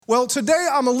Well, today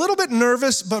I'm a little bit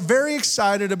nervous, but very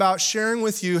excited about sharing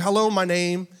with you, hello, my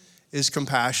name is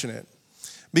Compassionate.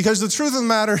 Because the truth of the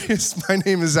matter is my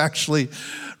name is actually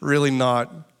really not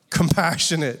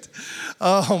compassionate.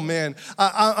 Oh, man.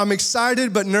 I'm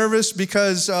excited but nervous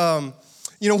because,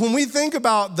 when we think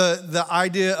about the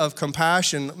idea of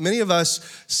compassion, many of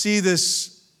us see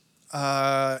this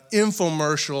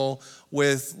infomercial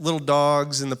with little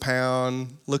dogs in the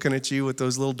pound looking at you with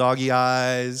those little doggy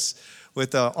eyes,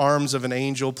 with the arms of an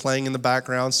angel playing in the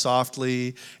background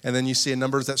softly, and then you see a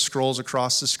number that scrolls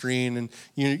across the screen, and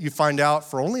you find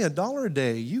out for only $1 a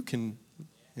day, you can,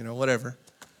 whatever.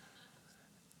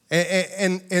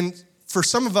 And for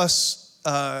some of us,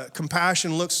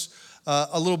 compassion looks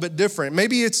a little bit different.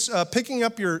 Maybe it's picking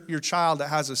up your child that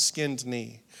has a skinned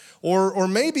knee, or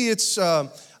maybe it's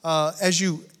as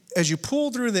you pull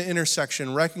through the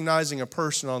intersection, recognizing a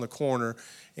person on the corner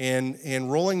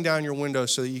and rolling down your window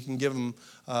so that you can give them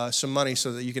some money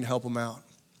so that you can help them out.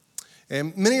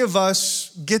 And many of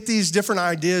us get these different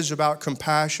ideas about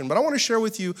compassion, but I want to share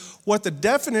with you what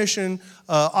the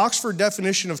Oxford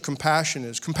definition of compassion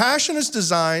is. Compassion is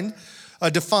defined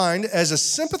as a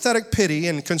sympathetic pity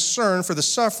and concern for the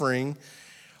suffering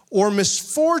or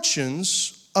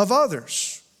misfortunes of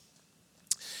others.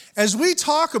 As we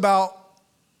talk about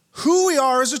who we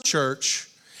are as a church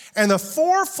and the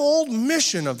fourfold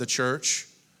mission of the church,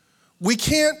 we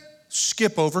can't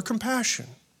skip over compassion.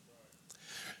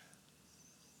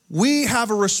 We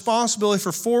have a responsibility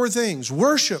for 4 things: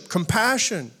 worship,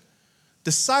 compassion,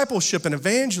 discipleship, and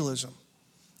evangelism.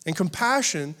 And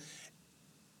compassion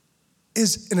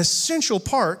is an essential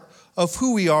part of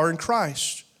who we are in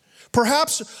Christ.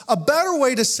 Perhaps a better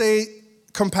way to say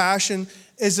compassion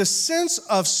is a sense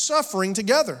of suffering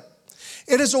together.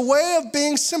 It is a way of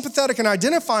being sympathetic and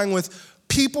identifying with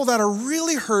people that are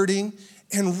really hurting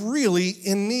and really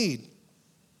in need.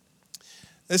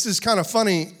 This is kind of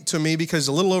funny to me because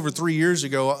a little over 3 years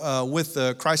ago with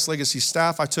the Christ Legacy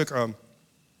staff, I took a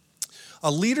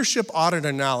leadership audit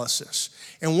analysis.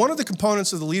 And one of the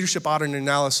components of the leadership audit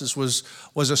analysis was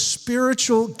a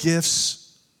spiritual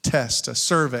gifts test, a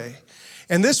survey.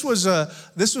 And this was a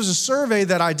survey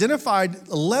that identified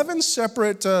 11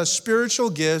 separate spiritual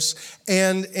gifts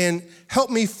and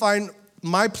helped me find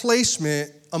my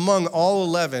placement among all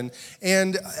 11.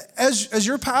 And as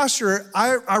your pastor,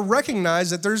 I recognize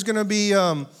that there's going to be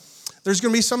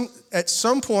some, at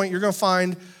some point you're going to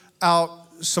find out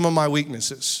some of my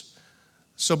weaknesses.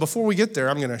 So before we get there,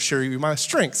 I'm going to share you my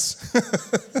strengths.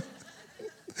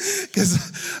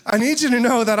 Because I need you to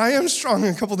know that I am strong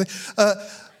in a couple of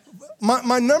things.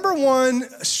 My number one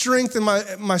strength in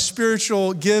my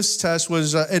spiritual gifts test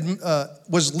was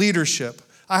leadership.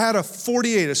 I had a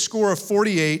score of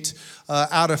 48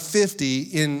 out of 50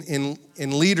 in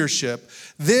leadership.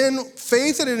 Then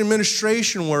faith and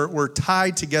administration were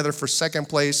tied together for second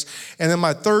place, and then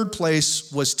my third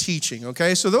place was teaching.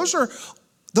 Okay, so those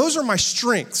are my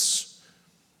strengths.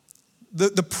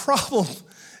 The problem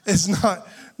is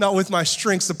not with my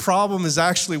strengths. The problem is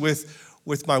actually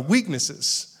with my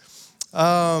weaknesses.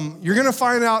 You're going to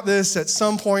find out this at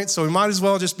some point, so we might as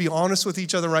well just be honest with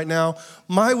each other right now.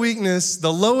 My weakness,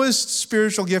 the lowest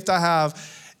spiritual gift I have,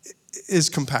 is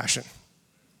compassion.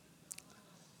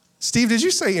 Steve, did you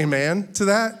say amen to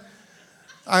that?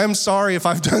 I am sorry if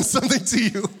I've done something to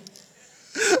you.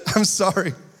 I'm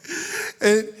sorry.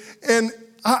 And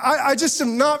I just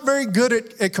am not very good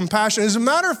at compassion. As a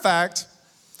matter of fact,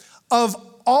 of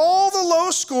all the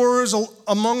low scorers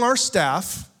among our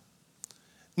staff,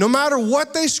 no matter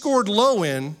what they scored low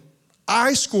in,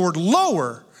 I scored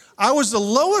lower. I was the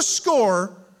lowest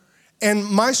score, and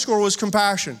my score was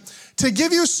compassion. To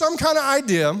give you some kind of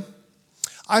idea,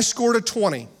 I scored a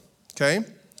 20, okay?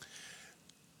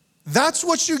 That's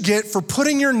what you get for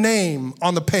putting your name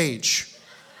on the page.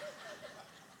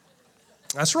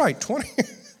 That's right, 20.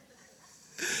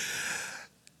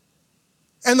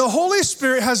 And the Holy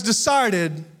Spirit has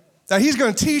decided that He's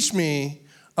going to teach me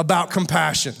about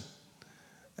compassion.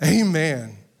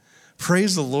 Amen.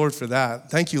 Praise the Lord for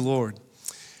that. Thank you, Lord.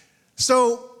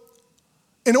 So,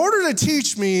 in order to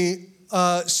teach me,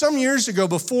 some years ago,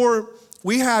 before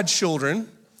we had children,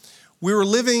 we were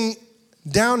living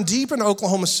down deep in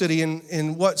Oklahoma City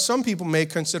in what some people may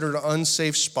consider an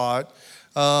unsafe spot.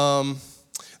 The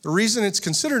reason it's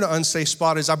considered an unsafe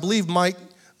spot is I believe, Mike,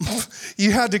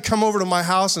 you had to come over to my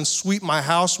house and sweep my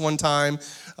house one time.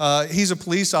 He's a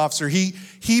police officer.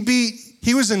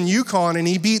 He was in Yukon, and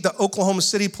he beat the Oklahoma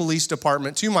City Police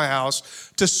Department to my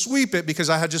house to sweep it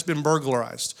because I had just been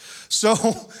burglarized. So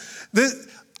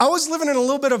I was living in a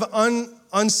little bit of an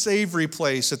unsavory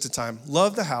place at the time.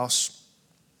 Loved the house.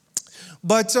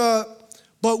 But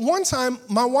But one time,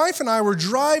 my wife and I were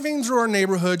driving through our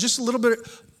neighborhood, just a little bit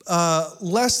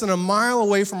less than a mile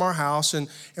away from our house, and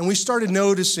we started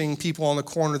noticing people on the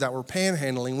corner that were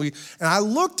panhandling. And I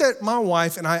looked at my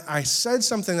wife, and I said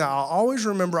something that I'll always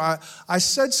remember. I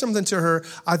said something to her.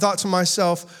 I thought to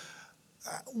myself,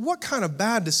 what kind of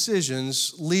bad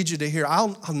decisions lead you to here?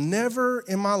 I'll never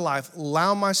in my life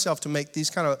allow myself to make these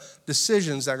kind of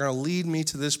decisions that are going to lead me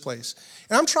to this place.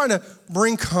 And I'm trying to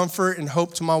bring comfort and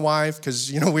hope to my wife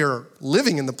because, we were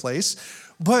living in the place.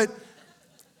 But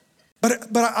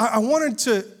I wanted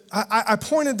to, I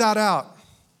pointed that out.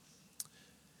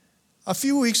 A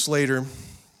few weeks later,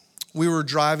 we were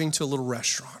driving to a little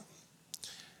restaurant.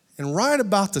 And right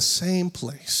about the same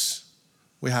place,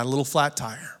 we had a little flat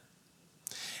tire.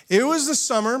 It was the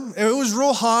summer. It was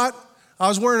real hot. I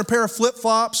was wearing a pair of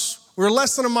flip-flops. We were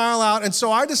less than a mile out. And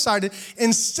so I decided,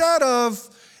 instead of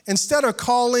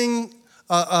calling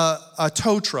a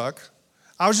tow truck,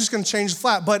 I was just going to change the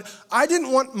flat. But I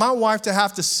didn't want my wife to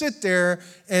have to sit there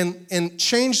and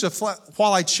change the flat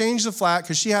while I changed the flat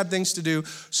because she had things to do.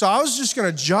 So I was just going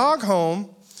to jog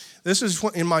home. This is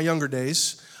in my younger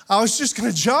days. I was just going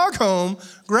to jog home,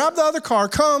 grab the other car,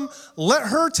 let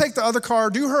her take the other car,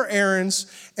 do her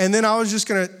errands, and then I was just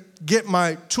going to get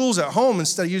my tools at home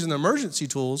instead of using the emergency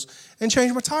tools and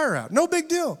change my tire out. No big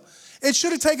deal. It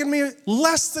should have taken me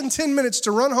less than 10 minutes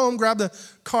to run home, grab the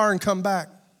car, and come back.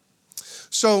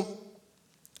 So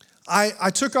I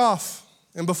took off,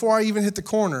 and before I even hit the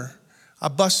corner, I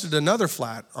busted another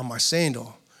flat on my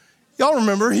sandal. Y'all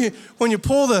remember when you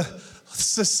pull the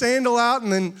sandal out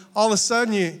and then all of a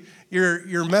sudden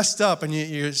you're messed up and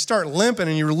you start limping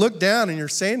and you look down and your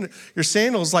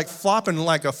sandal is like flopping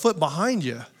like a foot behind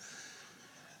you.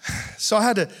 So I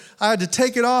had to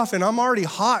take it off, and I'm already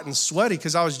hot and sweaty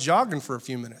because I was jogging for a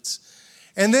few minutes.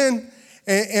 And then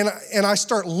and I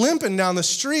start limping down the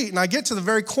street, and I get to the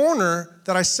very corner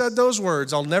that I said those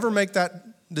words. I'll never make that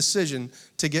decision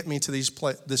to get me to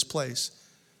this place.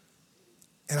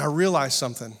 And I realized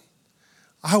something.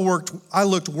 I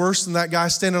looked worse than that guy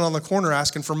standing on the corner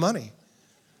asking for money.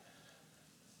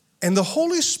 And the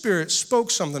Holy Spirit spoke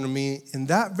something to me in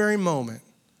that very moment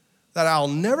that I'll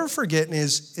never forget and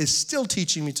is still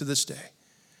teaching me to this day.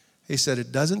 He said,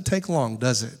 "It doesn't take long,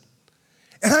 does it?"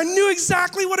 And I knew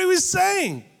exactly what he was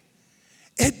saying.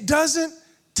 It doesn't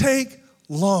take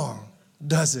long,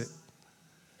 does it?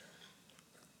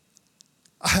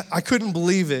 I couldn't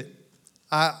believe it.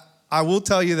 I will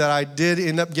tell you that I did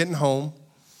end up getting home.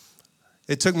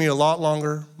 It took me a lot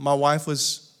longer. My wife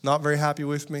was not very happy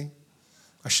with me.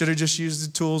 I should have just used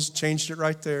the tools, changed it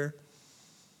right there.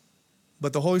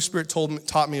 But the Holy Spirit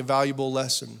taught me a valuable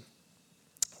lesson.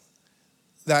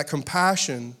 That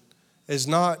compassion is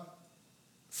not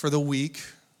for the weak,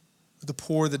 the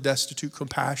poor, the destitute.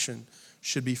 Compassion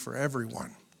should be for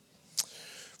everyone.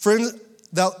 Friends,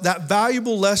 that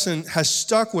valuable lesson has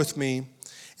stuck with me,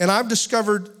 and I've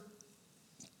discovered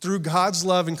through God's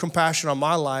love and compassion on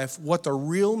my life what the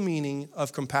real meaning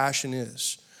of compassion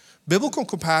is. Biblical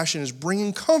compassion is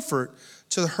bringing comfort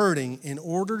to the hurting in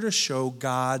order to show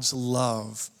God's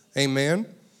love. Amen?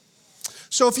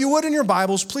 So if you would in your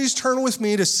Bibles, please turn with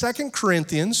me to 2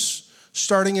 Corinthians,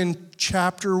 starting in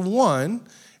chapter 1,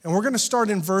 and we're going to start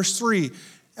in verse 3.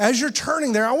 As you're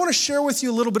turning there, I want to share with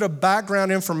you a little bit of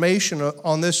background information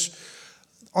on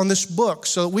this book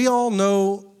so that we all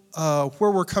know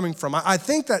where we're coming from. I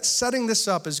think that setting this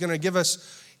up is going to give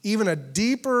us even a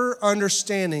deeper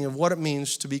understanding of what it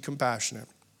means to be compassionate.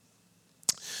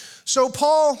 So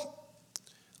Paul,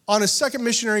 on his second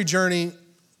missionary journey,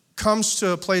 comes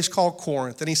to a place called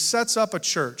Corinth, and he sets up a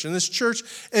church. And this church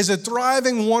is a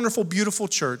thriving, wonderful, beautiful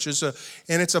church. And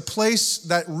it's a place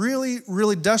that really,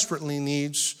 really desperately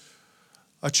needs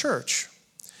a church.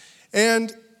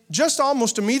 And just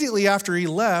almost immediately after he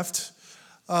left,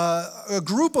 a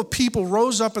group of people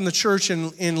rose up in the church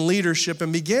in leadership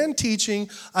and began teaching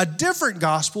a different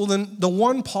gospel than the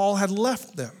one Paul had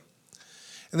left them.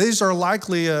 And these are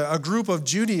likely a group of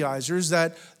Judaizers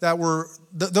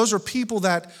those are people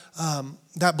that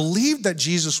believed that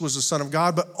Jesus was the Son of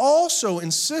God, but also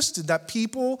insisted that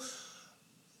people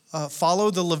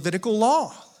follow the Levitical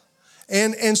law.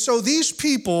 And so these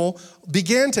people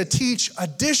began to teach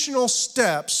additional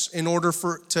steps in order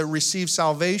to receive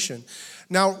salvation.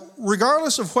 Now,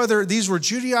 regardless of whether these were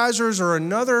Judaizers or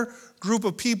another group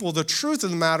of people, the truth of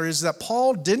the matter is that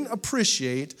Paul didn't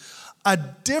appreciate a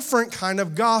different kind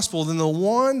of gospel than the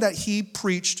one that he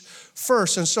preached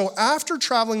first. And so after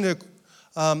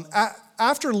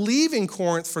after leaving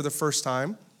Corinth for the first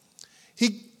time,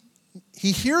 he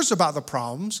he hears about the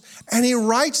problems, and he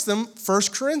writes them 1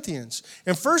 Corinthians.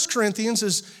 And 1 Corinthians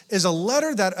is a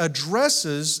letter that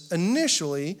addresses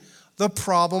initially the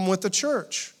problem with the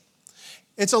church.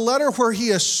 It's a letter where he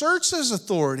asserts his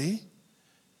authority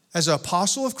as an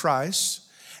apostle of Christ,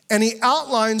 and he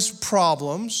outlines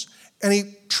problems, and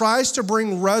he tries to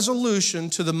bring resolution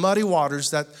to the muddy waters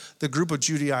that the group of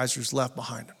Judaizers left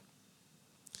behind him.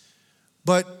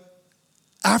 But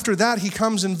after that, he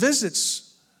comes and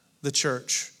visits the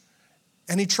church,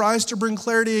 and he tries to bring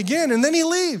clarity again, and then he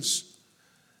leaves,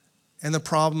 and the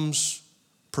problems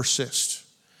persist.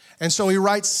 And so he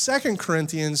writes 2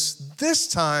 Corinthians. This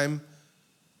time,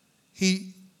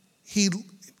 he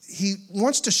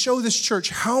wants to show this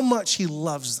church how much he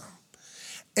loves them.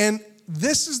 And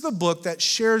this is the book that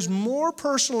shares more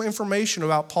personal information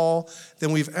about Paul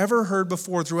than we've ever heard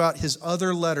before throughout his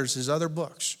other letters, his other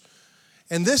books.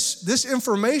 And this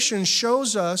information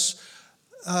shows us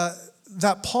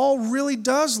that Paul really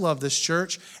does love this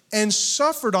church and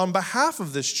suffered on behalf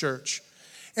of this church.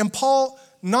 And Paul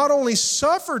not only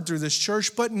suffered through this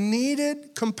church, but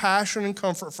needed compassion and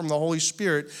comfort from the Holy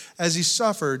Spirit as he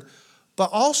suffered. But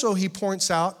also he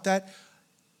points out that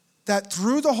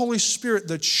through the Holy Spirit,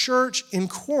 the church in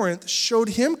Corinth showed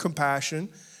him compassion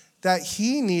that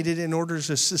he needed in order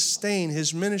to sustain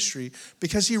his ministry,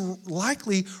 because he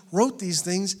likely wrote these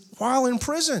things while in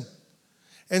prison.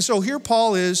 And so here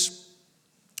Paul is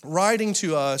writing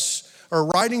to us, or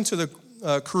writing to the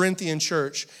Corinthian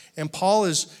church, and Paul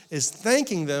is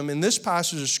thanking them in this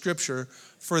passage of Scripture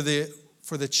for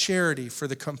the charity, for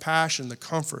the compassion, the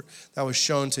comfort that was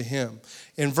shown to him.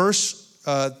 In verse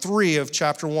 3 of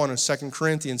chapter 1 of 2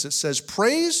 Corinthians, it says,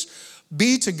 "Praise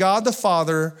be to God the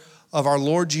Father of our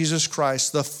Lord Jesus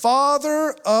Christ, the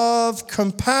Father of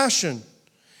compassion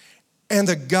and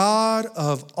the God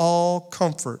of all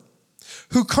comfort,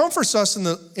 who comforts us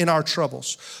in our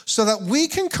troubles, so that we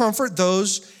can comfort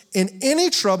those in any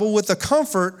trouble with the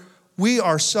comfort we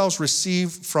ourselves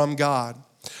receive from God.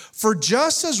 For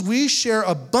just as we share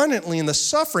abundantly in the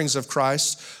sufferings of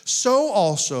Christ, so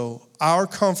also our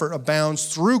comfort abounds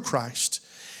through Christ.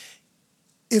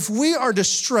 If we are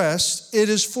distressed, it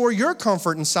is for your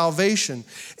comfort and salvation.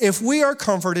 If we are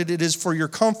comforted, it is for your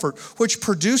comfort, which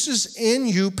produces in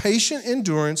you patient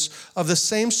endurance of the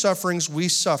same sufferings we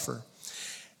suffer.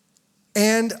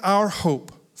 And our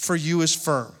hope for you is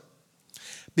firm,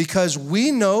 because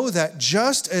we know that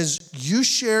just as you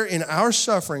share in our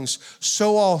sufferings,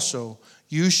 so also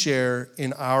you share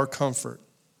in our comfort."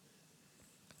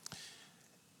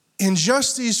 In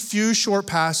just these few short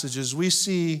passages, we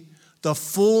see the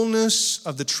fullness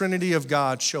of the Trinity of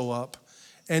God show up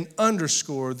and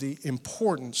underscore the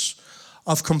importance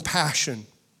of compassion.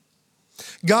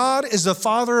 God is the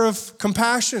Father of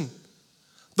compassion.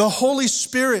 The Holy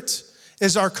Spirit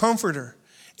is our comforter.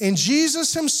 And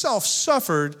Jesus himself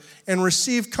suffered and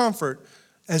received comfort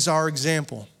as our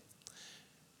example.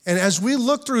 And as we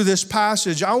look through this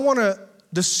passage, I want to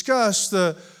discuss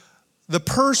the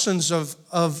persons of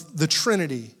the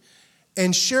Trinity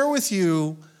and share with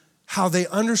you how they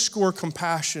underscore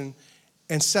compassion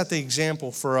and set the example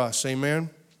for us. Amen.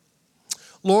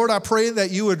 Lord, I pray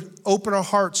that you would open our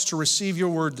hearts to receive your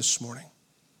word this morning.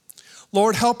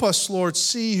 Lord, help us, Lord,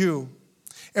 see you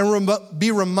and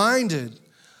be reminded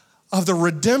of the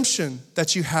redemption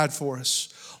that you had for us.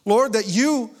 Lord, that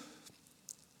you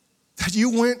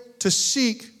went to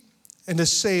seek and to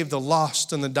save the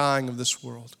lost and the dying of this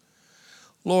world.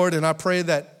 Lord, and I pray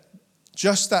that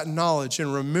just that knowledge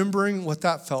and remembering what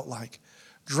that felt like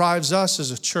drives us as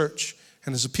a church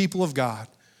and as a people of God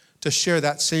to share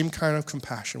that same kind of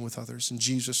compassion with others. In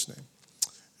Jesus' name,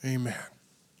 amen.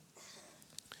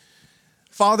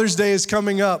 Father's Day is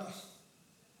coming up.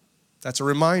 That's a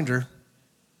reminder.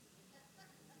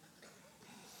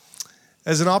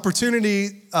 As an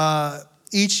opportunity,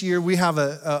 each year we have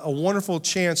a wonderful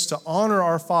chance to honor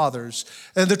our fathers.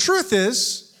 And the truth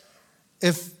is,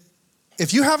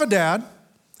 if you have a dad,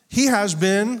 he has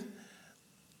been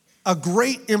a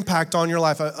great impact on your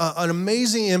life, an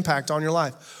amazing impact on your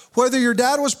life. Whether your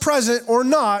dad was present or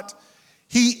not,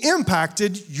 he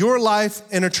impacted your life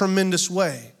in a tremendous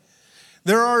way.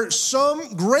 There are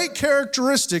some great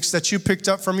characteristics that you picked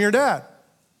up from your dad.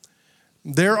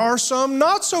 There are some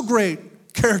not so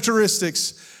great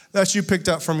characteristics that you picked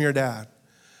up from your dad.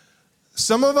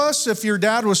 Some of us, if your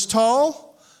dad was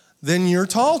tall, then you're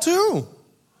tall too.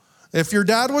 If your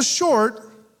dad was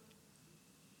short,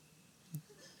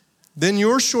 then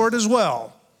you're short as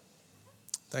well.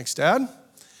 Thanks, Dad.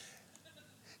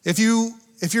 If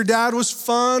your dad was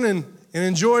fun and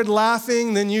enjoyed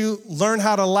laughing, then you learn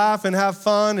how to laugh and have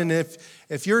fun. And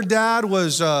if your dad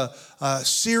was a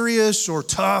serious or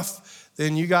tough,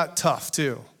 then you got tough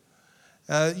too.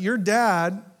 Your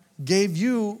dad gave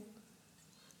you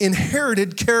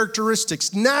inherited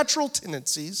characteristics, natural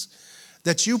tendencies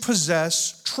that you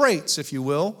possess, traits, if you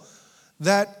will,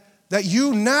 that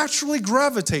you naturally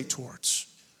gravitate towards.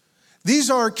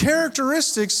 These are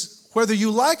characteristics, whether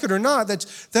you like it or not,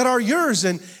 that are yours.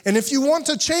 And if you want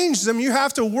to change them, you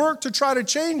have to work to try to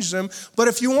change them. But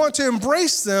if you want to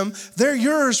embrace them, they're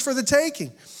yours for the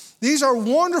taking. These are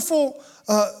wonderful.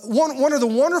 One of the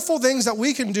wonderful things that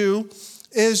we can do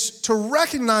is to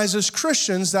recognize as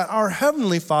Christians that our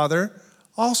Heavenly Father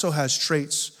also has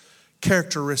traits,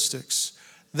 characteristics,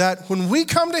 that when we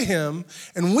come to Him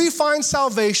and we find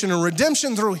salvation and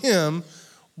redemption through Him,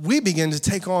 we begin to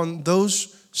take on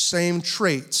those same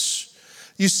traits.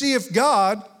 You see, if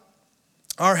God,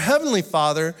 our Heavenly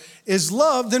Father, is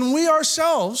love, then we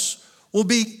ourselves will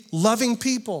be loving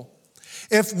people.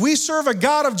 If we serve a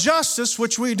God of justice,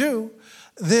 which we do,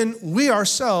 then we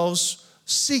ourselves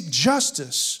seek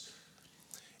justice.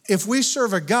 If we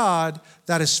serve a God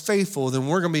that is faithful, then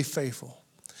we're going to be faithful.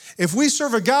 If we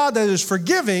serve a God that is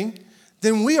forgiving,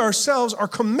 then we ourselves are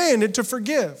commanded to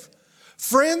forgive.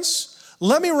 Friends,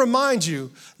 let me remind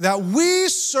you that we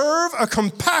serve a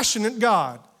compassionate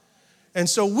God, and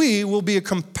so we will be a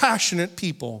compassionate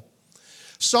people.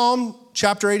 Psalm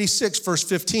chapter 86, verse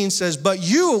 15 says, "But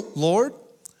you, Lord,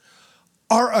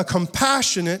 are a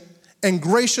compassionate and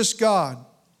gracious God,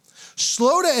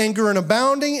 slow to anger and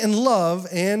abounding in love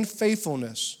and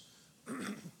faithfulness."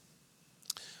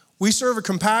 We serve a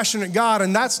compassionate God,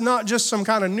 and that's not just some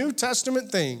kind of New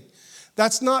Testament thing.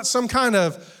 That's not some kind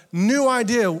of new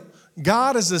idea.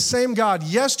 God is the same God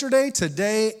yesterday,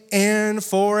 today, and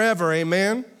forever.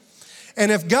 Amen?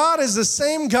 And if God is the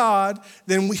same God,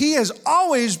 then He has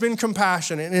always been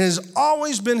compassionate, and it has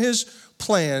always been His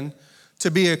plan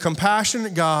to be a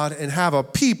compassionate God and have a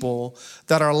people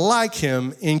that are like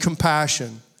Him in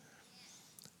compassion.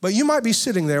 But you might be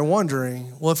sitting there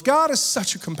wondering, well, if God is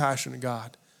such a compassionate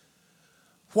God,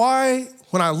 why,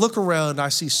 when I look around, I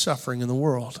see suffering in the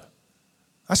world?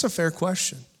 That's a fair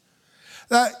question.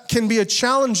 That can be a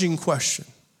challenging question.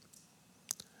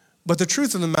 But the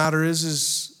truth of the matter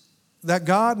is that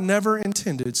God never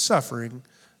intended suffering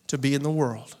to be in the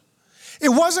world. It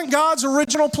wasn't God's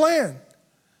original plan.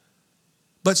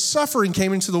 But suffering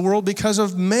came into the world because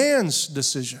of man's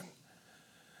decision.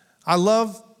 I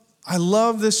love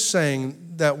this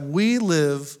saying that we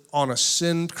live on a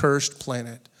sin-cursed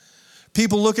planet.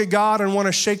 People look at God and want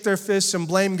to shake their fists and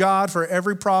blame God for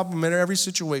every problem and every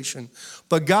situation.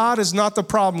 But God is not the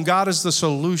problem. God is the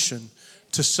solution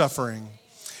to suffering.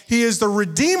 He is the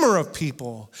redeemer of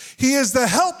people. He is the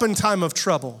help in time of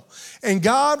trouble. And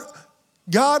God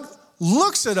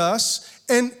looks at us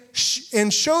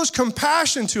and shows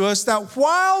compassion to us that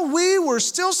while we were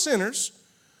still sinners,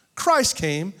 Christ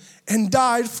came and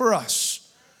died for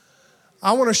us.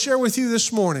 I want to share with you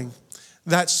this morning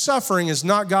that suffering is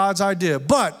not God's idea,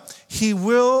 but He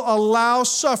will allow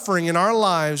suffering in our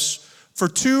lives for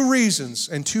two reasons,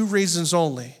 and two reasons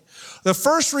only. The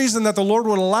first reason that the Lord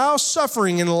would allow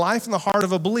suffering in the life and the heart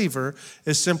of a believer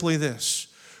is simply this: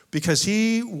 because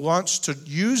He wants to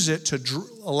use it to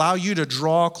allow you to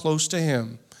draw close to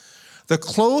Him. The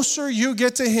closer you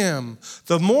get to Him,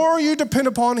 the more you depend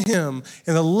upon Him,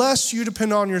 and the less you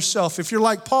depend on yourself. If you're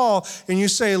like Paul and you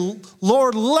say,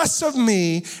 "Lord, less of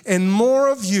me and more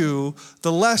of you,"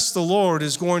 the less the Lord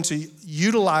is going to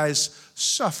utilize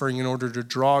suffering in order to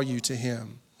draw you to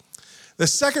Him. The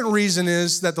second reason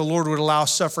is that the Lord would allow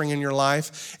suffering in your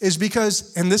life is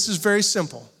because, and this is very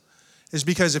simple, is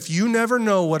because if you never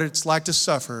know what it's like to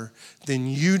suffer, then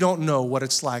you don't know what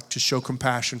it's like to show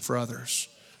compassion for others.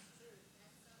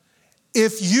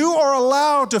 If you are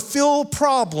allowed to feel a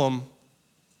problem,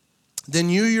 then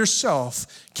you yourself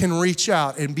can reach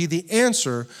out and be the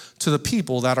answer to the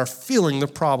people that are feeling the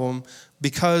problem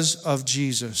because of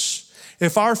Jesus.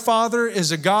 If our Father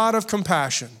is a God of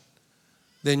compassion,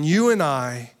 then you and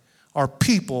I are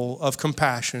people of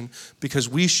compassion because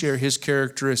we share His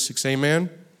characteristics. Amen?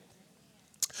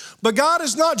 But God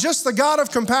is not just the God of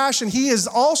compassion. He is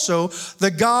also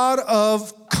the God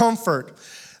of comfort.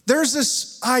 There's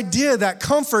this idea that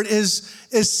comfort is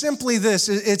simply this.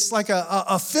 It's like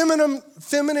a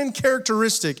feminine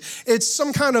characteristic. It's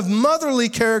some kind of motherly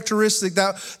characteristic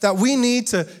that we need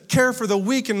to care for the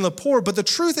weak and the poor. But the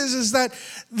truth is that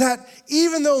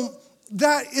even though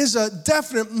that is a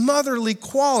definite motherly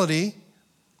quality,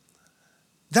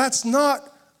 that's not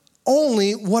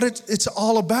only what it's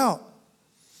all about.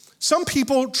 Some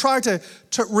people try to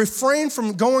refrain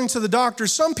from going to the doctor.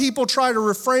 Some people try to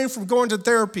refrain from going to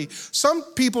therapy. Some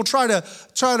people try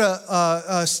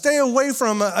to stay away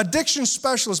from an addiction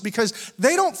specialist because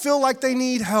they don't feel like they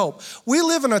need help. We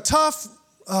live in a tough,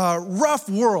 rough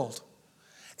world.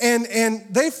 And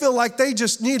they feel like they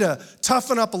just need to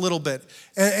toughen up a little bit.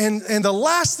 And the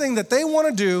last thing that they want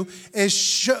to do is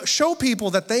show people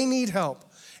that they need help.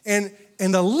 And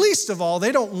the least of all,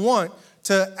 they don't want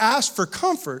to ask for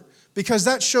comfort because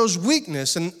that shows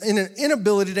weakness and an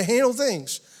inability to handle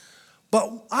things.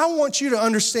 But I want you to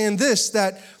understand this,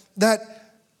 that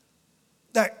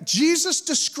Jesus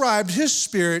described his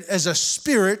spirit as a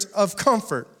spirit of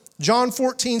comfort. John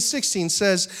 14:16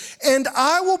 says, "And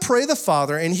I will pray the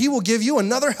Father, and he will give you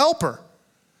another helper."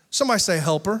 Somebody say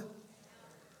helper.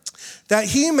 "That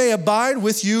he may abide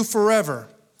with you forever."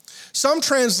 Some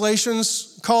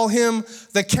translations call him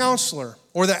the counselor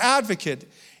or the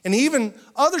advocate. And even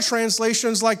other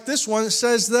translations like this one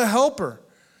says the helper.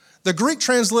 The Greek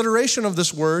transliteration of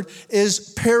this word is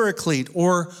paraclete,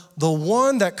 or the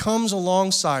one that comes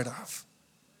alongside of.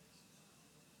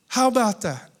 How about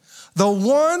that? The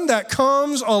one that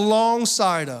comes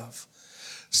alongside of.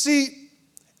 See,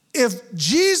 if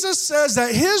Jesus says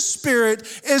that his spirit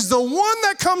is the one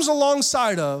that comes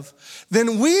alongside of,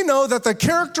 then we know that the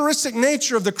characteristic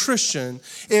nature of the Christian,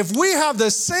 if we have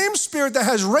the same spirit that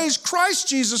has raised Christ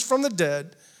Jesus from the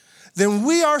dead, then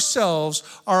we ourselves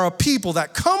are a people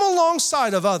that come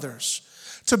alongside of others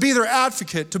to be their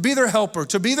advocate, to be their helper,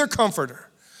 to be their comforter,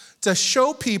 to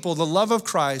show people the love of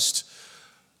Christ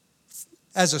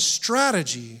as a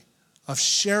strategy of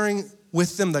sharing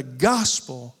with them the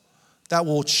gospel that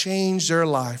will change their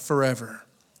life forever.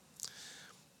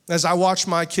 As I watch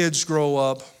my kids grow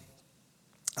up,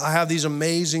 I have these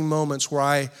amazing moments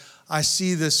where I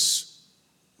see this,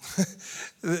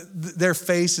 their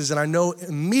faces, and I know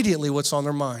immediately what's on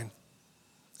their mind.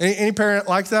 Any parent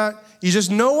like that? You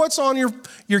just know what's on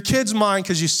your kid's mind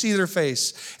because you see their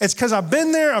face. It's because I've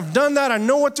been there, I've done that, I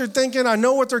know what they're thinking, I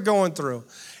know what they're going through.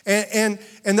 And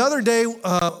the other day,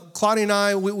 Claudia and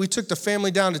I, we took the family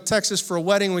down to Texas for a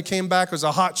wedding. We came back, it was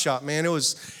a hot shot, man. It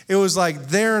was like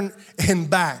there and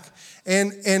back.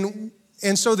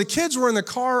 And so the kids were in the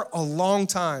car a long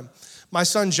time. My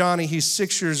son Johnny, he's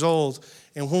 6 years old.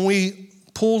 And when we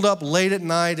pulled up late at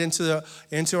night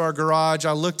into our garage,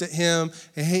 I looked at him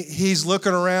and he's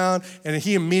looking around and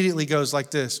he immediately goes like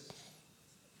this.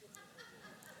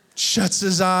 Shuts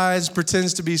his eyes,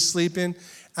 pretends to be sleeping.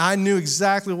 I knew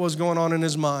exactly what was going on in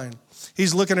his mind.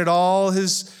 He's looking at all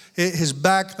his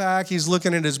backpack. He's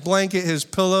looking at his blanket, his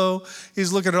pillow.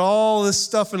 He's looking at all this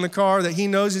stuff in the car that he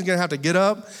knows he's going to have to get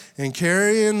up and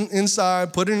carry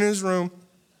inside, put it in his room,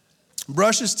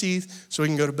 brush his teeth so he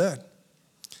can go to bed.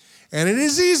 And it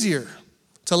is easier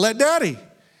to let daddy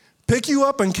pick you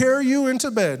up and carry you into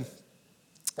bed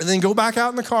and then go back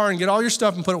out in the car and get all your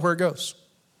stuff and put it where it goes.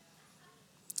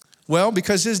 Well,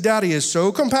 because his daddy is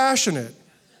so compassionate,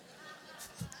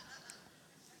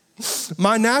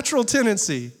 my natural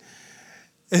tendency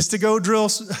is to go drill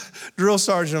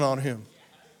sergeant on him,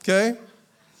 okay?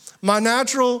 My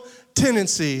natural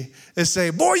tendency is say,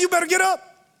 boy, you better get up.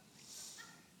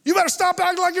 You better stop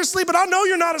acting like you're sleeping. I know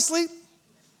you're not asleep.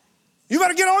 You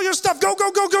better get all your stuff. Go,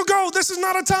 go, go, go, go. This is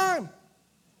not a time.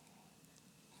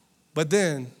 But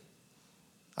then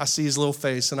I see his little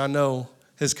face and I know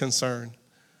his concern.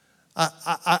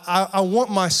 I want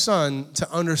my son to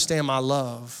understand my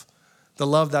love, the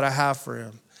love that I have for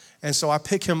him. And so I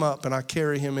pick him up and I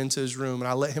carry him into his room and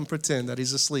I let him pretend that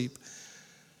he's asleep.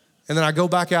 And then I go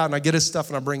back out and I get his stuff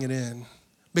and I bring it in.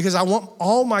 Because I want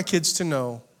all my kids to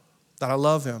know that I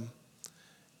love him.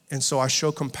 And so I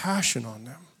show compassion on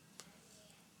them,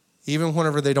 even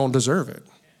whenever they don't deserve it.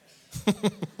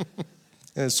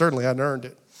 And certainly I hadn't earned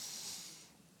it.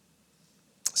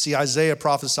 See, Isaiah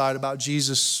prophesied about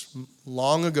Jesus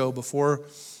long ago, before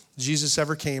Jesus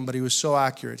ever came, but he was so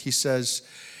accurate. He says,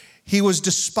 he was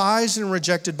despised and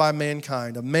rejected by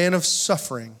mankind, a man of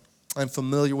suffering and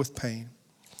familiar with pain.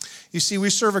 You see, we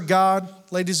serve a God,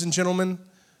 ladies and gentlemen,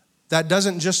 that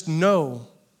doesn't just know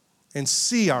and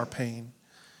see our pain.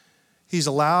 He's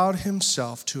allowed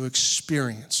himself to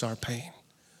experience our pain.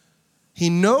 He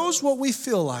knows what we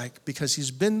feel like because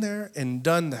he's been there and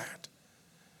done that.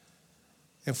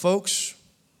 And folks,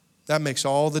 that makes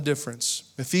all the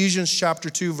difference. Ephesians chapter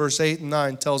 2, verse 8 and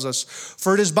 9 tells us,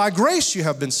 for it is by grace you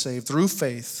have been saved through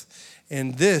faith,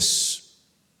 and this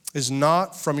is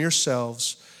not from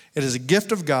yourselves. It is a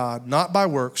gift of God, not by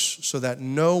works, so that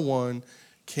no one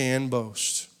can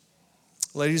boast.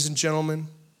 Ladies and gentlemen,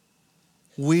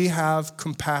 we have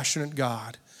compassionate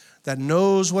God that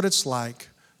knows what it's like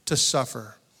to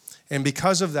suffer And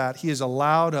because of that, he has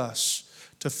allowed us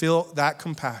to feel that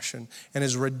compassion and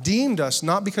has redeemed us,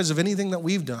 not because of anything that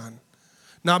we've done,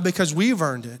 not because we've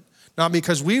earned it, not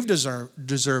because we've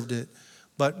deserved it,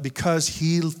 but because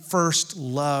he first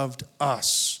loved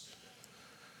us.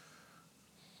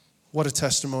 What a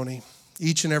testimony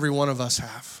each and every one of us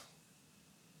have.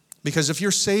 Because if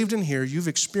you're saved in here, you've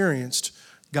experienced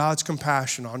God's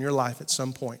compassion on your life at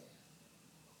some point.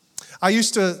 I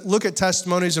used to look at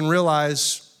testimonies and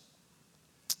realize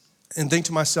and think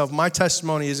to myself, my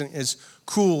testimony isn't as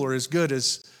cool or as good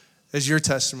as your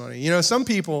testimony. You know, some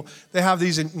people, they have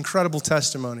these incredible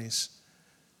testimonies.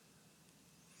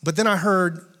 But then I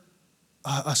heard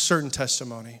a certain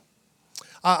testimony.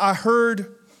 I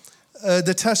heard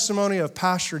the testimony of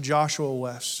Pastor Joshua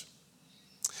West.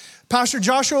 Pastor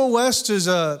Joshua West has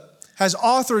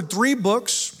authored 3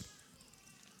 books.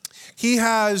 He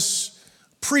has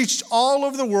preached all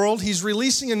over the world. He's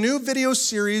releasing a new video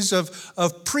series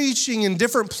of preaching in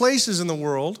different places in the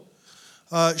world,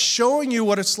 showing you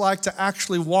what it's like to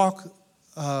actually walk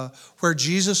where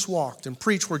Jesus walked and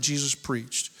preach where Jesus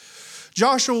preached.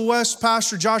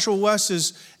 Pastor Joshua West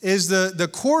is the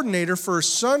coordinator for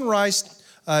Sunrise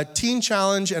Teen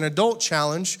Challenge and Adult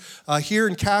Challenge here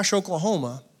in Cache,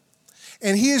 Oklahoma.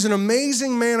 And he is an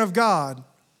amazing man of God.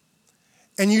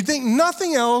 And you think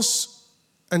nothing else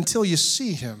until you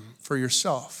see him for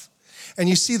yourself. And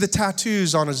you see the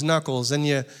tattoos on his knuckles, and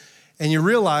you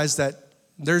realize that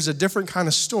there's a different kind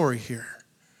of story here.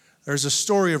 There's a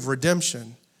story of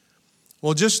redemption.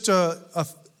 Well, just the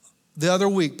other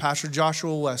week, Pastor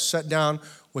Joshua West sat down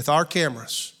with our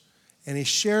cameras, and he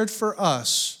shared for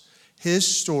us his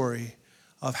story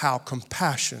of how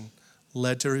compassion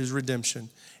led to his redemption.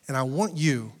 And I want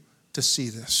you to see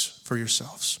this for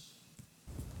yourselves.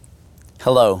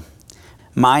 Hello,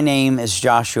 my name is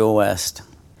Joshua West.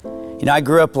 You know, I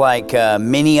grew up like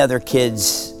many other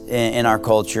kids in our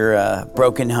culture,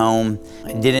 broken home.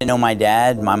 I didn't know my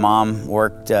dad. My mom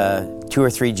worked 2 or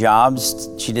 3 jobs.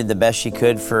 She did the best she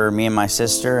could for me and my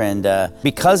sister. And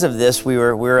because of this, we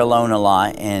were alone a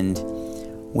lot. And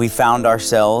we found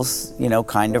ourselves, you know,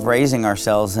 kind of raising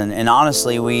ourselves. And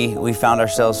honestly, we found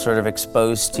ourselves sort of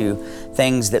exposed to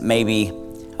things that maybe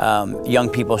young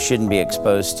people shouldn't be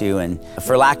exposed to. And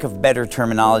for lack of better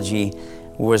terminology,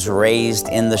 was raised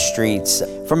in the streets.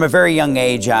 From a very young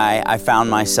age, I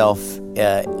found myself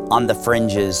on the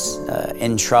fringes,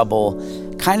 in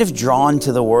trouble, kind of drawn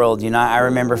to the world. You know, I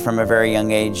remember from a very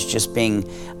young age just being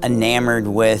enamored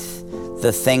with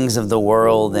the things of the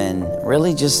world and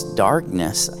really just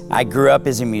darkness. I grew up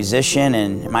as a musician,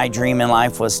 and my dream in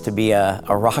life was to be a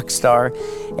rock star.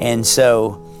 And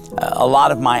so a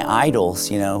lot of my idols,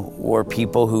 you know, were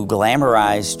people who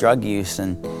glamorized drug use.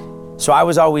 And so I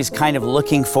was always kind of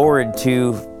looking forward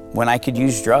to when I could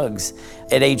use drugs.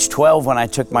 At age 12, when I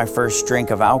took my first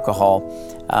drink of alcohol,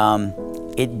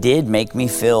 it did make me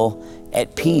feel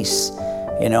at peace.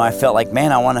 You know, I felt like,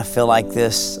 man, I want to feel like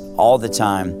this all the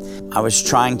time. I was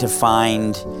trying to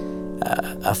find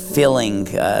a feeling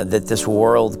that this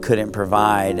world couldn't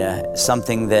provide,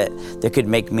 something that could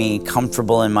make me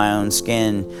comfortable in my own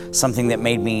skin, something that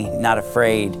made me not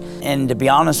afraid. And to be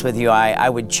honest with you, I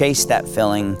would chase that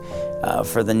feeling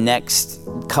for the next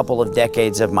couple of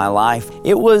decades of my life.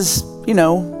 It was, you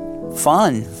know,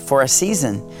 fun for a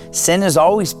season. Sin is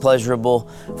always pleasurable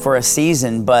for a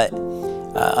season, but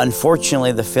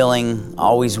unfortunately the feeling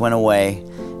always went away,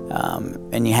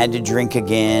 and you had to drink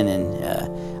again.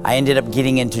 And I ended up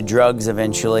getting into drugs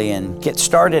eventually, and get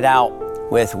started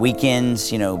out with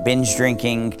weekends, you know, binge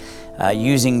drinking,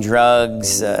 using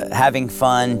drugs, having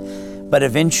fun. But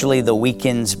eventually the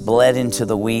weekends bled into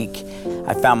the week.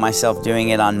 I found myself doing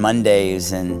it on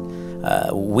Mondays and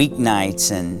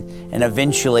weeknights, and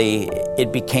eventually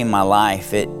it became my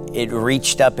life. It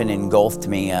reached up and engulfed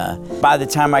me. By the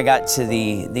time I got to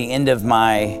the end of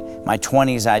my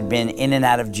 20s, I'd been in and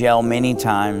out of jail many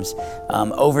times,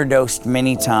 overdosed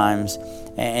many times,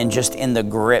 and just in the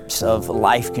grips of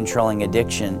life-controlling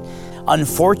addiction.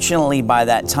 Unfortunately, by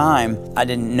that time, I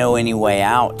didn't know any way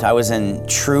out. I was in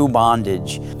true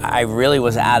bondage. I really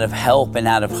was out of help and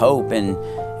out of hope, and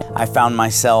I found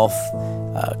myself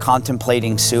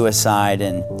contemplating suicide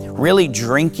and really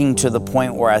drinking to the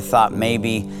point where I thought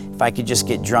maybe if I could just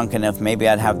get drunk enough, maybe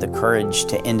I'd have the courage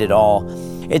to end it all.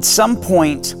 At some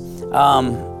point,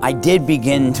 I did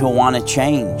begin to want to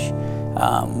change.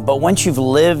 But once you've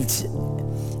lived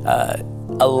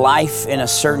a life in a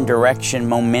certain direction,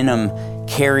 momentum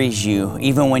carries you.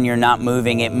 Even when you're not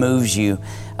moving, it moves you.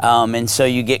 And so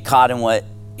you get caught in what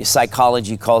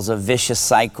psychology calls a vicious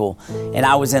cycle. And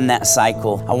I was in that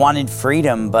cycle. I wanted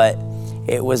freedom, but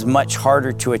it was much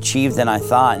harder to achieve than I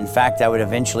thought. In fact, I would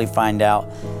eventually find out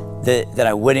that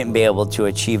I wouldn't be able to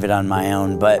achieve it on my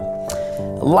own. But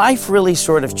life really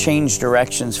sort of changed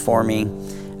directions for me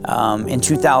in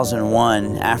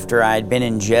 2001, after I had been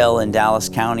in jail in Dallas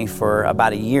County for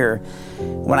about a year.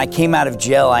 When I came out of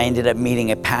jail, I ended up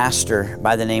meeting a pastor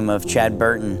by the name of Chad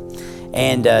Burton.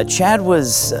 And Chad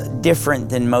was different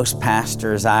than most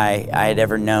pastors I had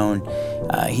ever known.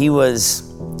 He was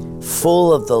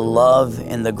full of the love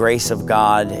and the grace of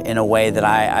God in a way that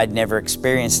I'd never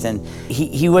experienced. And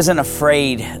he wasn't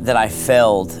afraid that I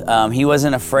failed. He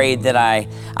wasn't afraid that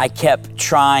I kept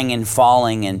trying and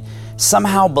falling, and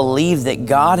somehow believed that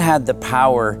God had the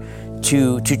power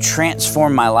to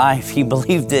transform my life. He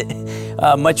believed it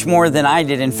much more than I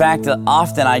did. In fact,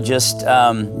 often I just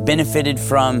benefited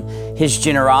from his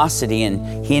generosity,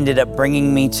 and he ended up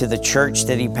bringing me to the church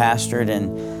that he pastored,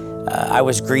 and I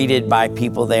was greeted by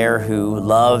people there who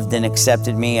loved and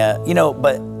accepted me,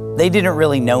 but they didn't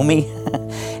really know me.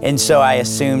 And so I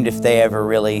assumed if they ever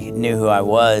really knew who I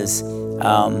was,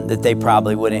 that they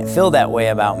probably wouldn't feel that way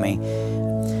about me.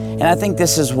 And I think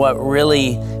this is what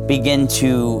really began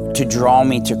to draw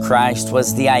me to Christ,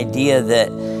 was the idea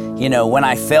that, when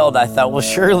I failed, I thought, well,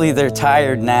 surely they're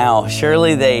tired now.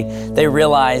 Surely they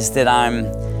realize that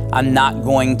I'm not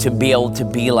going to be able to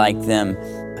be like them.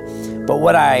 But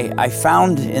what I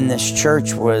found in this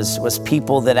church was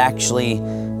people that actually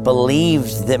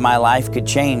believed that my life could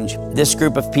change. This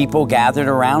group of people gathered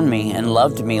around me and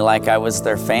loved me like I was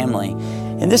their family.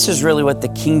 And this is really what the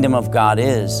kingdom of God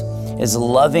is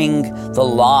loving the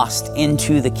lost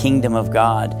into the kingdom of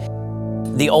God.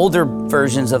 The older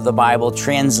versions of the Bible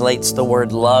translates the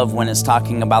word love, when it's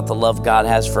talking about the love God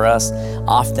has for us,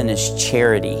 often as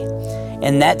charity.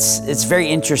 And it's very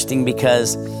interesting,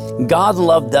 because God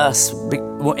loved us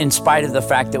in spite of the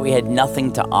fact that we had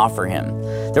nothing to offer him.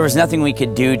 There was nothing we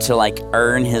could do to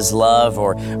earn his love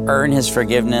or earn his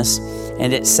forgiveness.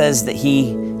 And it says that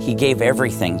he gave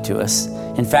everything to us.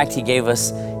 In fact, he gave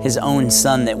us his own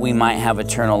son that we might have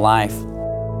eternal life.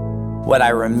 What I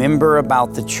remember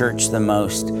about the church the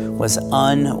most was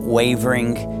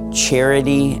unwavering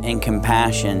charity and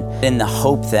compassion, in the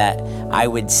hope that I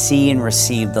would see and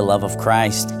receive the love of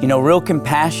Christ. Real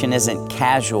compassion isn't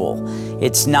casual.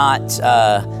 It's not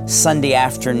Sunday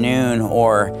afternoon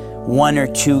or one or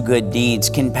two good deeds.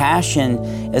 Compassion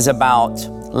is about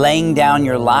laying down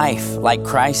your life like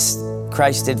Christ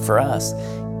did for us.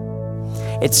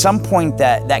 At some point,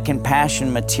 that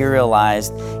compassion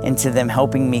materialized into them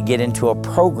helping me get into a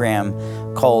program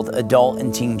called Adult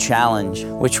and Teen Challenge,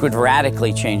 which would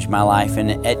radically change my life.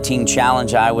 And at Teen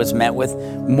Challenge, I was met with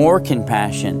more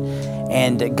compassion.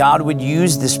 And God would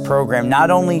use this program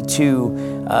not only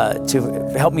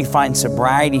to help me find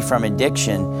sobriety from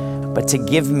addiction, but to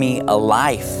give me a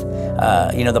life.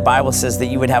 The Bible says that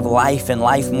you would have life and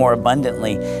life more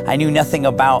abundantly. I knew nothing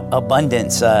about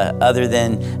abundance other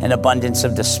than an abundance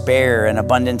of despair, an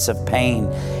abundance of pain.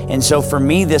 And so for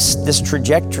me, this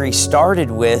trajectory started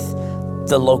with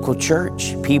the local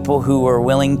church, people who were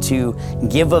willing to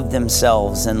give of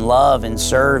themselves and love and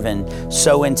serve and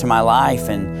sow into my life.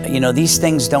 And, these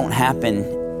things don't happen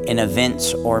in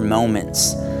events or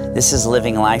moments. This is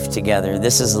living life together.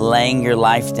 This is laying your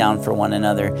life down for one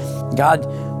another. God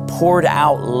poured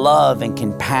out love and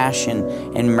compassion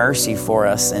and mercy for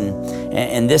us.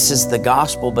 And this is the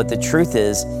gospel, but the truth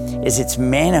is it's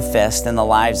manifest in the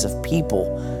lives of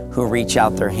people who reach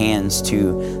out their hands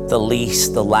to the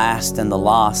least, the last, and the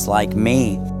lost, like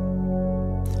me.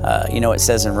 It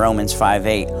says in Romans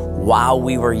 5:8, while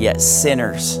we were yet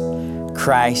sinners,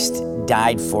 Christ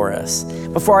died for us.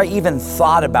 Before I even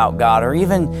thought about God or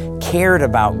even cared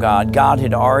about God, God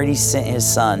had already sent his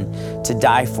son to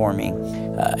die for me.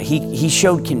 He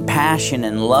showed compassion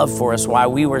and love for us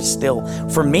while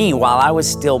I was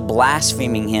still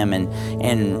blaspheming him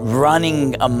and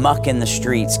running amok in the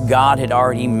streets. God had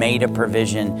already made a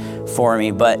provision for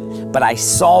me, but I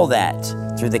saw that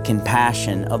through the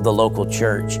compassion of the local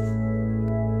church.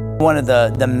 One of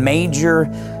the major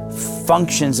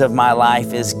functions of my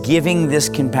life is giving this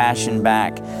compassion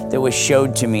back that was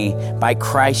showed to me by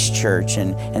Christ Church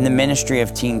and the ministry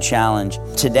of Teen Challenge.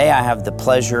 Today I have the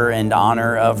pleasure and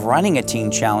honor of running a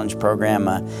Teen Challenge program.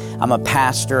 I'm a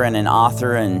pastor and an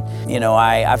author, and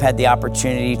I've had the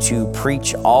opportunity to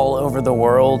preach all over the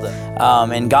world,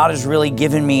 and God has really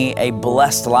given me a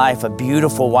blessed life, a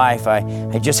beautiful wife.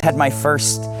 I just had my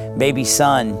first baby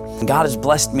son. God has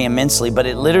blessed me immensely, but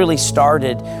it literally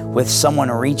started with someone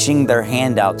reaching their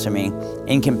hand out to me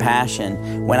in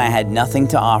compassion when I had nothing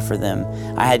to offer them.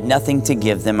 I had nothing to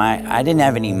give them. I didn't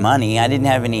have any money. I didn't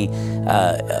have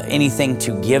anything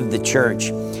to give the church.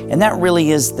 And that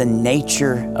really is the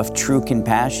nature of true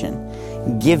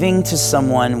compassion, giving to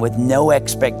someone with no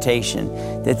expectation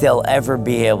that they'll ever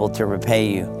be able to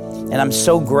repay you. And I'm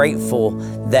so grateful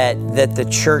that the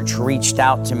church reached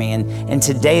out to me. And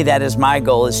today that is my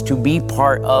goal, is to be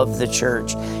part of the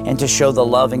church and to show the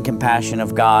love and compassion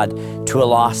of God to a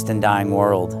lost and dying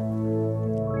world.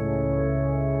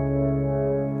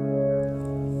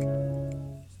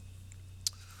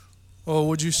 Oh,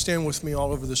 would you stand with me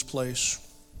all over this place?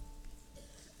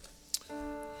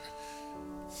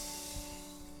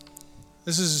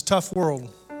 This is a tough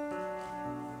world.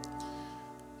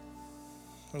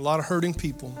 A lot of hurting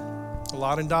people, a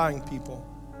lot of dying people,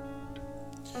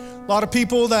 a lot of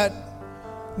people that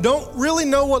don't really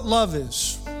know what love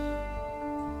is.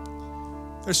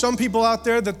 There's some people out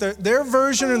there that their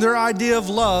version and their idea of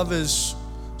love is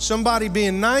somebody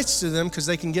being nice to them because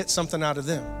they can get something out of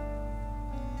them.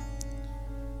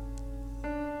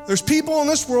 There's people in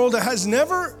this world that has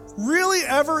never really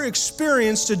ever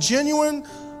experienced a genuine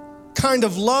kind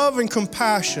of love and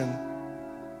compassion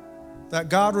that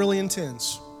God really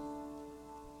intends.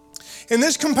 And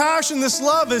this compassion, this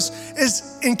love is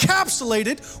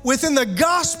encapsulated within the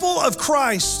gospel of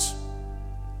Christ.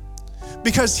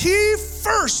 Because He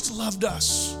first loved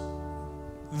us,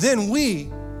 then we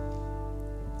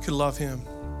could love Him.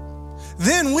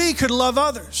 Then we could love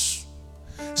others.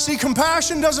 See,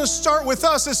 compassion doesn't start with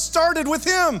us, it started with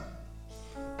Him.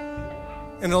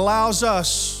 And it allows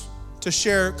us to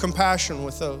share compassion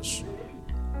with those.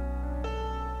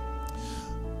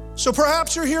 So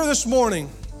perhaps you're here this morning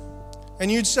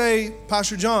and you'd say,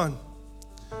 Pastor John,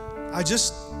 I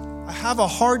have a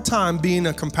hard time being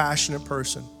a compassionate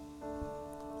person.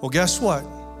 Well, guess what?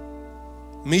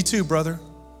 Me too, brother.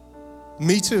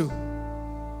 Me too.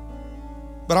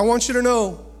 But I want you to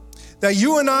know that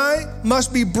you and I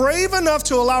must be brave enough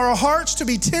to allow our hearts to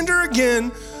be tender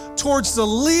again towards the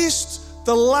least,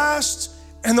 the last,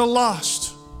 and the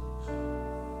lost.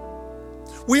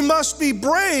 We must be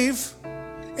brave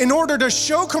in order to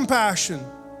show compassion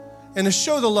and to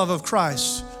show the love of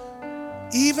Christ,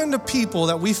 even to people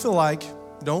that we feel like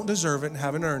don't deserve it and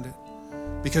haven't earned it.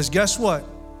 Because guess what?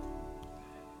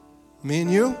 Me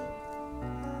and you,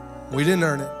 we didn't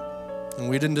earn it and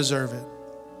we didn't deserve it.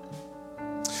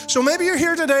 So maybe you're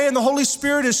here today and the Holy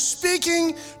Spirit is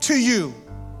speaking to you,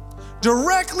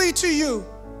 directly to you.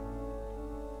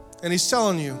 And He's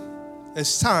telling you,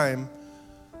 it's time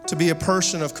to be a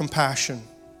person of compassion.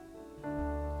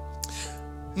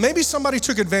 Maybe somebody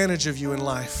took advantage of you in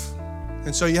life,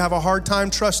 and so you have a hard time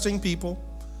trusting people.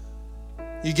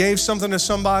 You gave something to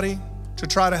somebody to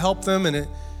try to help them, and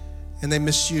they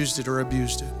misused it or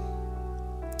abused it.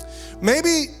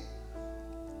 Maybe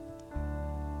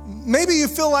you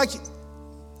feel like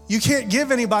you can't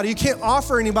give anybody, you can't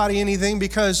offer anybody anything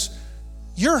because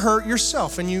you're hurt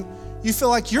yourself, and you feel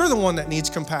like you're the one that needs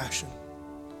compassion.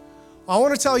 I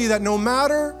want to tell you that no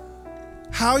matter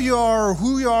how you are or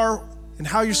who you are and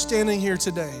how you're standing here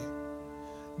today,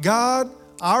 God,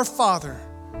 our Father,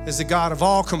 is the God of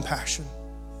all compassion.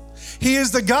 He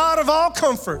is the God of all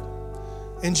comfort.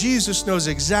 And Jesus knows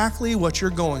exactly what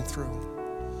you're going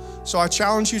through. So I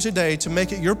challenge you today to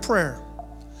make it your prayer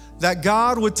that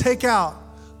God would take out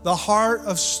the heart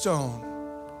of stone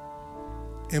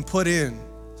and put in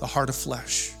the heart of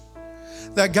flesh.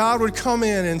 That God would come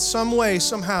in some way,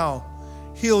 somehow,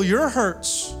 heal your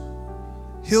hurts,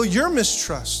 heal your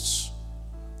mistrusts,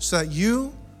 so that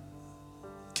you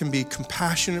can be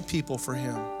compassionate people for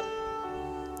Him.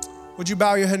 Would you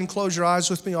bow your head and close your eyes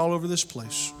with me all over this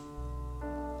place?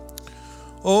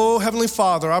 Oh, Heavenly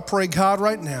Father, I pray, God,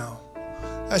 right now,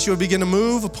 as you would begin to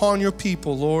move upon your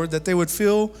people, Lord, that they would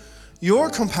feel your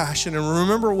compassion and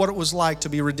remember what it was like to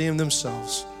be redeemed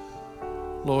themselves,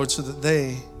 Lord, so that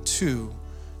they too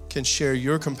can share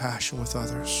your compassion with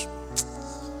others.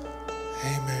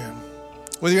 Amen.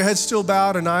 With your head still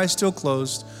bowed and eyes still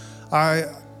closed, I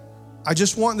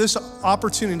just want this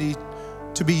opportunity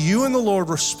to be you and the Lord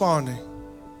responding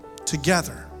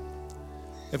together.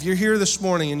 If you're here this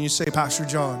morning and you say, Pastor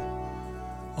John,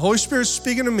 the Holy Spirit's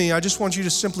speaking to me, I just want you to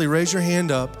simply raise your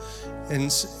hand up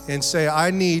and say, I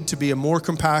need to be a more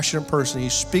compassionate person.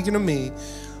 He's speaking to me.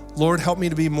 Lord, help me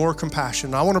to be more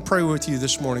compassionate. I want to pray with you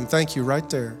this morning. Thank you, right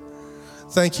there.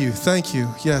 Thank you, thank you.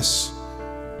 Yes.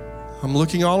 I'm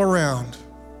looking all around.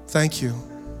 Thank you.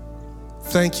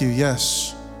 Thank you,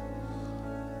 yes.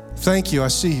 Thank you, I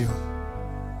see you.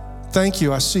 Thank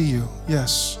you, I see you,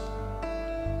 yes.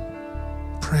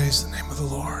 Praise the name of the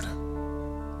Lord.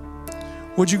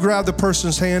 Would you grab the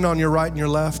person's hand on your right and your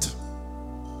left?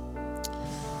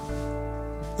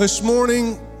 This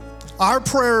morning, our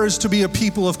prayer is to be a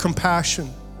people of compassion.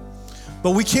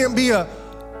 But we can't be a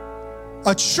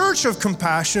church of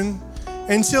compassion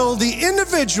until the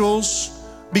individuals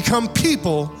become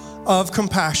people of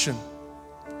compassion.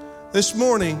 This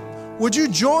morning, would you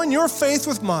join your faith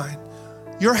with mine,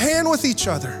 your hand with each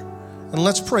other, and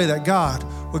let's pray that God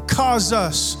would cause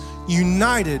us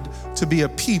united to be a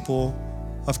people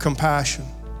of compassion.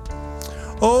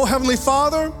 Oh, Heavenly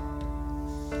Father,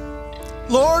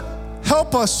 Lord,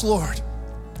 help us, Lord,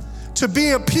 to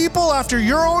be a people after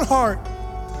your own heart.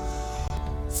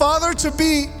 Father, to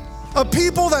be a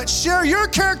people that share your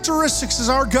characteristics as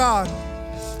our God,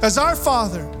 as our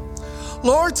Father.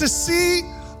 Lord, to see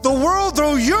the world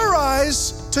through your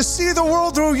eyes, to see the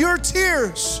world through your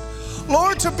tears.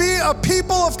 Lord, to be a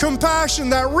people of compassion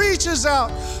that reaches out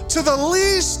to the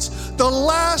least, the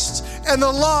last, and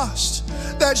the lost,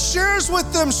 that shares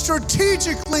with them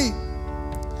strategically.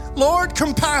 Lord,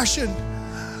 compassion.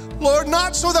 Lord,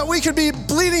 not so that we could be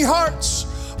bleeding hearts,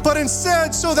 but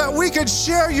instead so that we could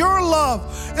share your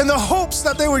love in the hopes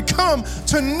that they would come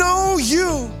to know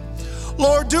you.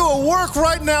 Lord, do a work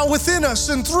right now within us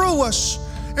and through us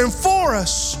and for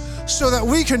us so that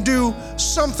we can do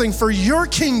something for your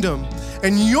kingdom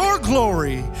and your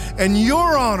glory and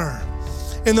your honor.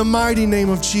 In the mighty name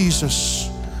of Jesus,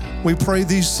 we pray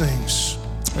these things.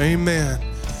 Amen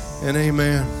and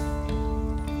amen.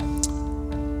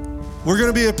 We're going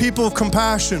to be a people of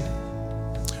compassion.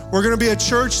 We're going to be a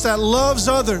church that loves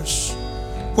others,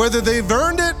 whether they've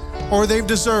earned it or they've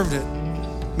deserved it.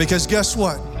 Because guess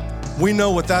what? We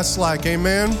know what that's like,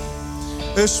 amen?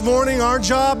 This morning, our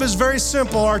job is very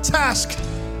simple. Our task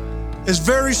is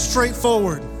very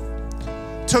straightforward.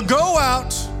 To go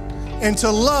out and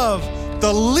to love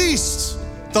the least,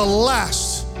 the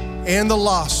last, and the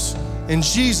lost. In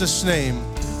Jesus' name.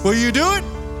 Will you do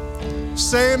it?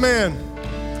 Say amen.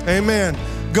 Amen.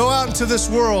 Go out into this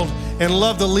world and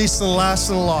love the least and the last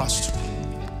and the lost.